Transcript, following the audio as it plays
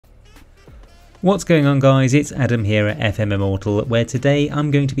What's going on, guys? It's Adam here at FM Immortal, where today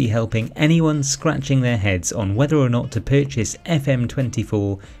I'm going to be helping anyone scratching their heads on whether or not to purchase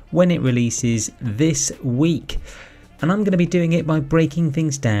FM24 when it releases this week. And I'm going to be doing it by breaking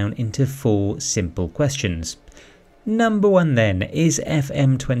things down into 4 simple questions. Number 1 then, is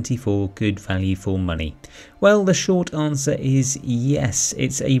FM24 good value for money? Well, the short answer is yes.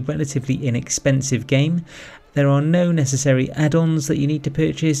 It's a relatively inexpensive game. There are no necessary add-ons that you need to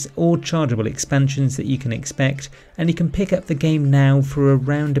purchase or chargeable expansions that you can expect, and you can pick up the game now for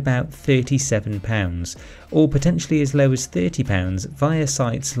around about £37 or potentially as low as £30 via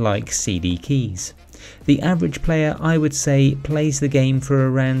sites like CD Keys. The average player, I would say, plays the game for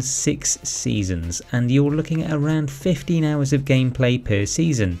around 6 seasons, and you're looking at around 15 hours of gameplay per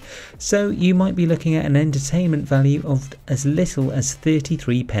season, so you might be looking at an entertainment value of as little as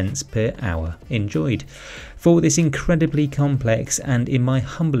 33 pence per hour enjoyed for this incredibly complex and, in my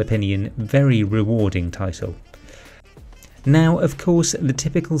humble opinion, very rewarding title. Now, of course, the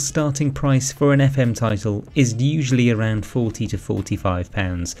typical starting price for an FM title is usually around £40 to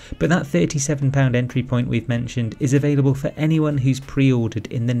 £45, but that £37 entry point we've mentioned is available for anyone who's pre-ordered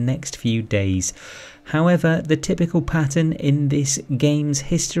in the next few days. However, the typical pattern in this game's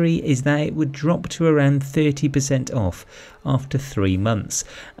history is that it would drop to around 30% off after 3 months,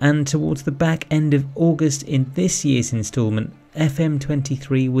 and towards the back end of August in this year's instalment,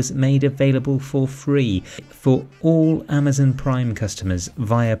 FM23 was made available for free for all Amazon Prime customers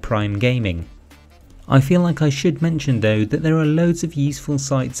via Prime Gaming. I feel like I should mention though that there are loads of useful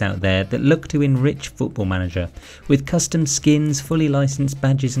sites out there that look to enrich Football Manager, with custom skins, fully licensed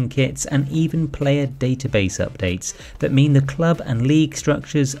badges and kits, and even player database updates that mean the club and league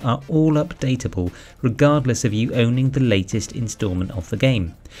structures are all updatable regardless of you owning the latest instalment of the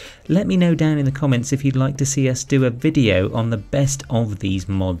game. Let me know down in the comments if you'd like to see us do a video on the best of these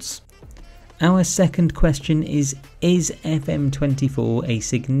mods. Our second question is FM24 a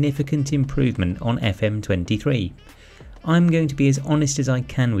significant improvement on FM23? I'm going to be as honest as I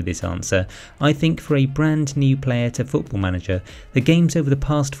can with this answer. I think for a brand new player to Football Manager, the games over the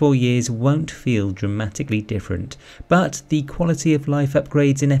past 4 years won't feel dramatically different, but the quality of life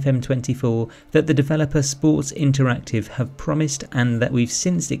upgrades in FM24 that the developer Sports Interactive have promised and that we've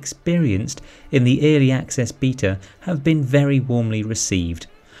since experienced in the early access beta have been very warmly received.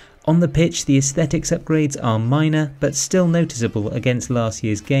 On the pitch, the aesthetics upgrades are minor but still noticeable against last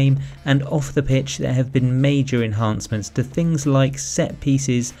year's game, and off the pitch there have been major enhancements to things like set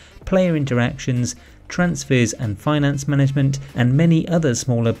pieces, player interactions, transfers and finance management, and many other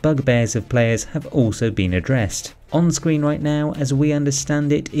smaller bugbears of players have also been addressed. On screen right now, as we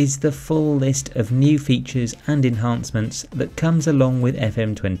understand it, is the full list of new features and enhancements that comes along with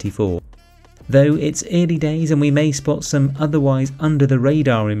FM24. Though it's early days and we may spot some otherwise under the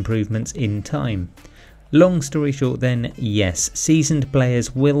radar improvements in time. Long story short then, yes, seasoned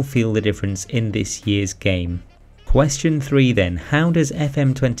players will feel the difference in this year's game. Question 3 then, how does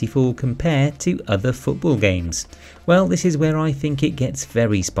FM24 compare to other football games? Well, this is where I think it gets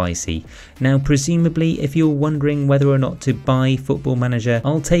very spicy. Now, presumably, if you're wondering whether or not to buy Football Manager,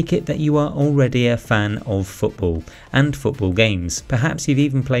 I'll take it that you are already a fan of football and football games. Perhaps you've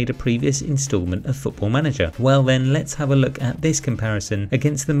even played a previous instalment of Football Manager. Well then, let's have a look at this comparison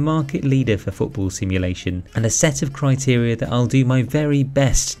against the market leader for football simulation, and a set of criteria that I'll do my very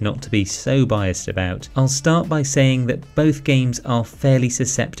best not to be so biased about. I'll start by saying that both games are fairly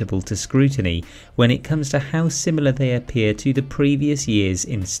susceptible to scrutiny when it comes to how similar they appear to the previous year's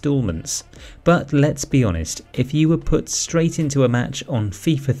instalments. But let's be honest, if you were put straight into a match on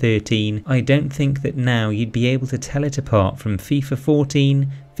FIFA 13, I don't think that now you'd be able to tell it apart from FIFA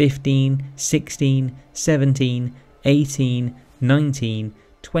 14, 15, 16, 17, 18, 19,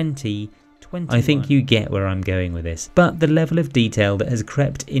 20, 21. I think you get where I'm going with this. But the level of detail that has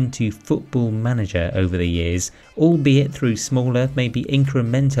crept into Football Manager over the years, albeit through smaller, maybe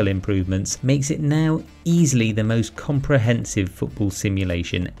incremental improvements, makes it now easily the most comprehensive football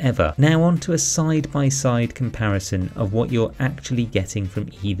simulation ever. Now on to a side-by-side comparison of what you're actually getting from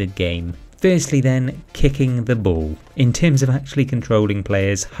either game. Firstly then, kicking the ball. In terms of actually controlling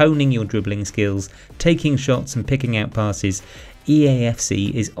players, honing your dribbling skills, taking shots and picking out passes, EA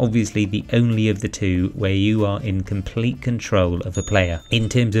FC is obviously the only of the two where you are in complete control of a player. In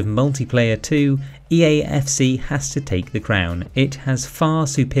terms of multiplayer too, EA FC has to take the crown. It has far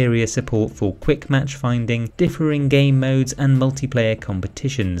superior support for quick match finding, differing game modes and multiplayer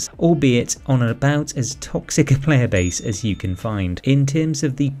competitions, albeit on about as toxic a player base as you can find. In terms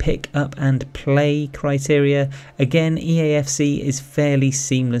of the pick up and play criteria, again EA FC is fairly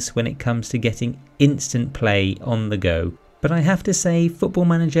seamless when it comes to getting instant play on the go. But I have to say, Football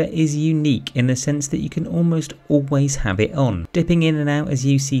Manager is unique in the sense that you can almost always have it on, dipping in and out as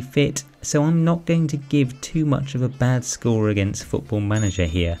you see fit, so I'm not going to give too much of a bad score against Football Manager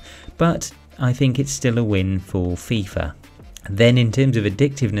here, but I think it's still a win for FIFA. Then in terms of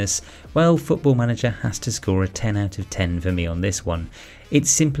addictiveness, well, Football Manager has to score a 10 out of 10 for me on this one. It's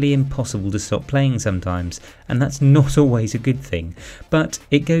simply impossible to stop playing sometimes, and that's not always a good thing, but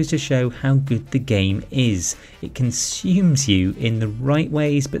it goes to show how good the game is. It consumes you in the right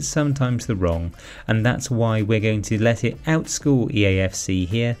ways but sometimes the wrong, and that's why we're going to let it outscore EA FC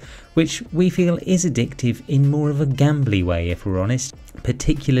here, which we feel is addictive in more of a gambly way if we're honest,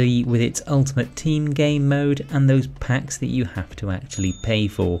 particularly with its Ultimate Team game mode and those packs that you have to actually pay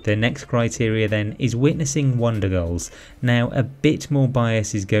for. The next criteria then is witnessing wonder goals. Now a bit more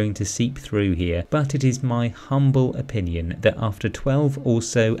bias is going to seep through here, but it is my humble opinion that after 12 or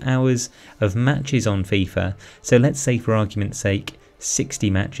so hours of matches on FIFA, so let's say for argument's sake 60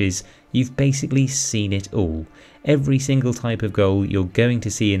 matches, you've basically seen it all. Every single type of goal you're going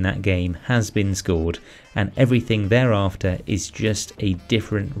to see in that game has been scored, and everything thereafter is just a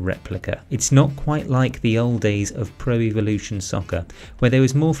different replica. It's not quite like the old days of Pro Evolution Soccer, where there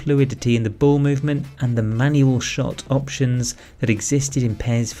was more fluidity in the ball movement, and the manual shot options that existed in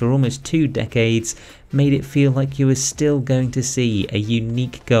PES for almost 2 decades made it feel like you were still going to see a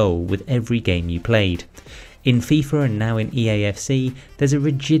unique goal with every game you played. In FIFA and now in EA FC, there's a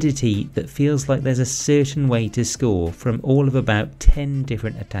rigidity that feels like there's a certain way to score from all of about 10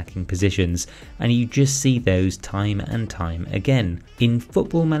 different attacking positions, and you just see those time and time again. In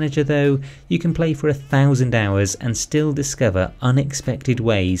Football Manager though, you can play for 1,000 hours and still discover unexpected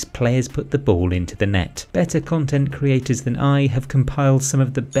ways players put the ball into the net. Better content creators than I have compiled some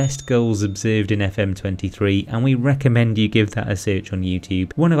of the best goals observed in FM23, and we recommend you give that a search on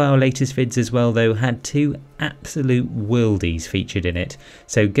YouTube. One of our latest vids as well though had 2 absolute worldies featured in it,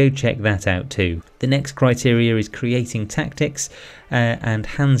 so go check that out too. The next criteria is creating tactics, and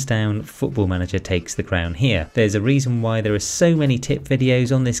hands down Football Manager takes the crown here. There's a reason why there are so many tip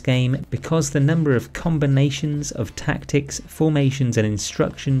videos on this game, because the number of combinations of tactics, formations and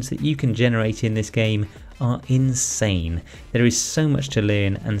instructions that you can generate in this game are insane. There is so much to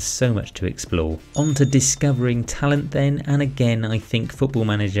learn and so much to explore. On to discovering talent then, and again I think Football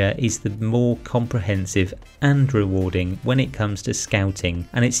Manager is the more comprehensive and rewarding when it comes to scouting,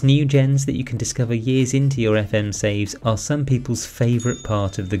 and its new gens that you can discover years into your FM saves are some people's favourite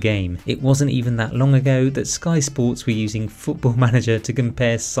part of the game. It wasn't even that long ago that Sky Sports were using Football Manager to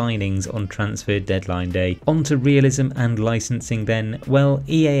compare signings on transfer deadline day. On to realism and licensing then. Well,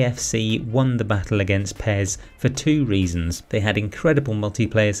 EA FC won the battle against PES for 2 reasons. They had incredible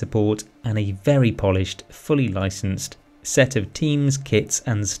multiplayer support and a very polished, fully licensed set of teams, kits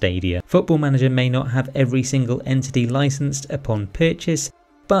and stadia. Football Manager may not have every single entity licensed upon purchase,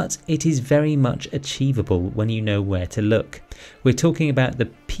 but it is very much achievable when you know where to look. We're talking about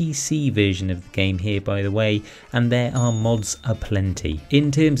the PC version of the game here by the way, and there are mods aplenty. In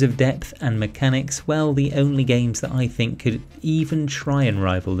terms of depth and mechanics, well, the only games that I think could even try and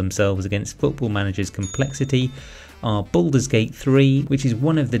rival themselves against Football Manager's complexity are Baldur's Gate 3, which is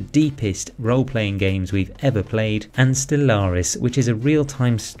one of the deepest role-playing games we've ever played, and Stellaris, which is a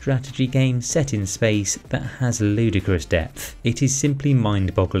real-time strategy game set in space that has ludicrous depth. It is simply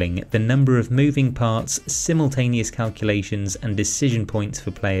mind-boggling the number of moving parts, simultaneous calculations and decision points for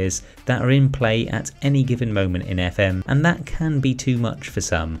players that are in play at any given moment in FM, and that can be too much for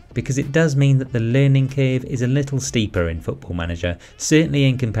some, because it does mean that the learning curve is a little steeper in Football Manager, certainly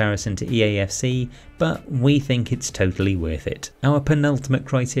in comparison to EA FC, but we think it's totally worth it. Our penultimate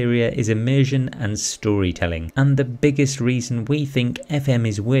criteria is immersion and storytelling, and the biggest reason we think FM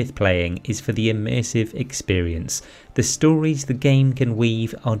is worth playing is for the immersive experience. The stories the game can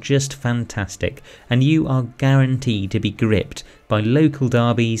weave are just fantastic, and you are guaranteed to be gripped by local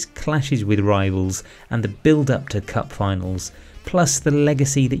derbies, clashes with rivals, and the build-up to cup finals, plus the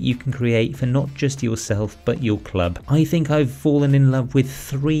legacy that you can create for not just yourself but your club. I think I've fallen in love with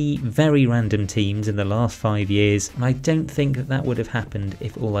 3 very random teams in the last 5 years, and I don't think that would have happened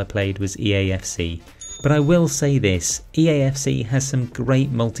if all I played was EA FC. But I will say this, EA FC has some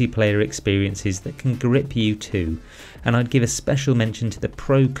great multiplayer experiences that can grip you too, and I'd give a special mention to the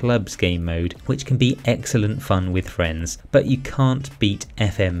Pro Clubs game mode, which can be excellent fun with friends, but you can't beat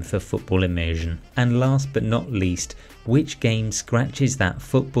FM for football immersion. And last but not least, which game scratches that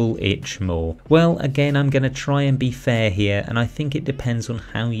football itch more? Well, again, I'm going to try and be fair here, and I think it depends on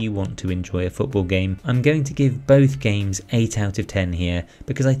how you want to enjoy a football game. I'm going to give both games 8 out of 10 here,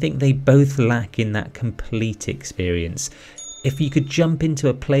 because I think they both lack in that complete experience. If you could jump into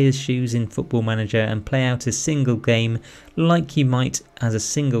a player's shoes in Football Manager and play out a single game like you might as a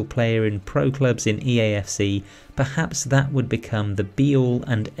single player in pro clubs in EA FC, perhaps that would become the be-all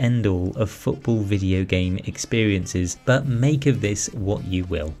and end-all of football video game experiences, but make of this what you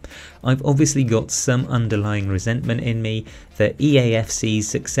will. I've obviously got some underlying resentment in me that EA FC's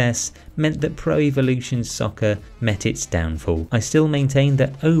success meant that Pro Evolution Soccer met its downfall. I still maintain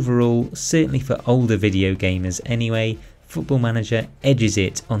that overall, certainly for older video gamers anyway, Football Manager edges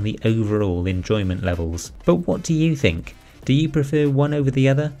it on the overall enjoyment levels. But what do you think? Do you prefer one over the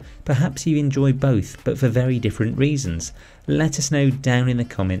other? Perhaps you enjoy both, but for very different reasons. Let us know down in the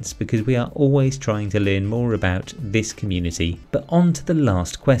comments, because we are always trying to learn more about this community. But on to the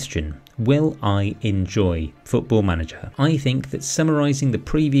last question. Will I enjoy Football Manager? I think that summarising the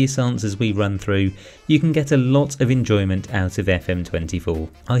previous answers we run through, you can get a lot of enjoyment out of FM24.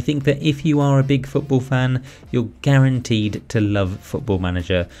 I think that if you are a big football fan, you're guaranteed to love Football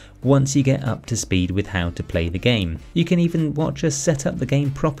Manager once you get up to speed with how to play the game. You can even watch us set up the game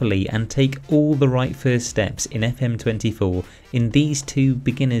properly and take all the right first steps in FM24 in these 2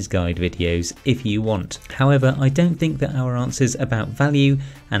 beginner's guide videos if you want. However, I don't think that our answers about value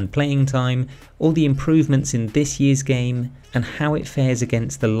and playing time, or the improvements in this year's game and how it fares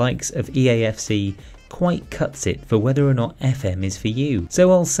against the likes of EA FC quite cuts it for whether or not FM is for you.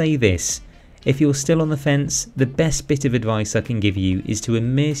 So I'll say this. If you're still on the fence, the best bit of advice I can give you is to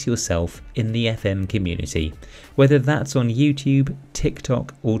immerse yourself in the FM community, whether that's on YouTube,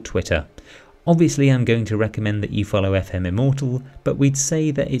 TikTok or Twitter. Obviously I'm going to recommend that you follow FM Immortal, but we'd say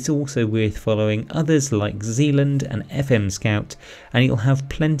that it's also worth following others like Zealand and FM Scout, and you'll have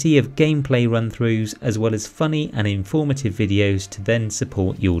plenty of gameplay run-throughs as well as funny and informative videos to then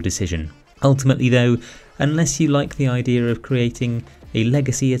support your decision. Ultimately though, unless you like the idea of creating a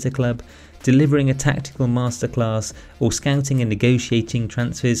legacy at a club, delivering a tactical masterclass, or scouting and negotiating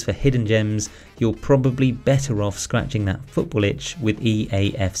transfers for hidden gems, you're probably better off scratching that football itch with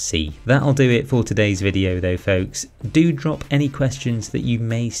EA FC. That'll do it for today's video though folks. Do drop any questions that you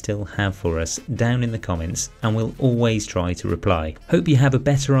may still have for us down in the comments and we'll always try to reply. Hope you have a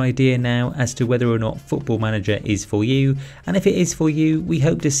better idea now as to whether or not Football Manager is for you, and if it is for you, we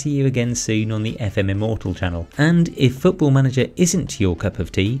hope to see you again soon on the FM Immortal channel. And if Football Manager isn't your cup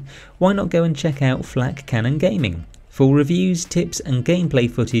of tea, why not go and check out Flak Cannon Gaming for reviews, tips and gameplay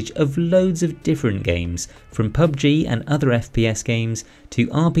footage of loads of different games, from PUBG and other FPS games to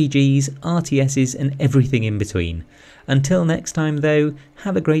RPGs, RTSs and everything in between. Until next time though,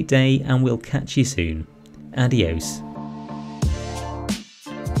 have a great day and we'll catch you soon. Adios.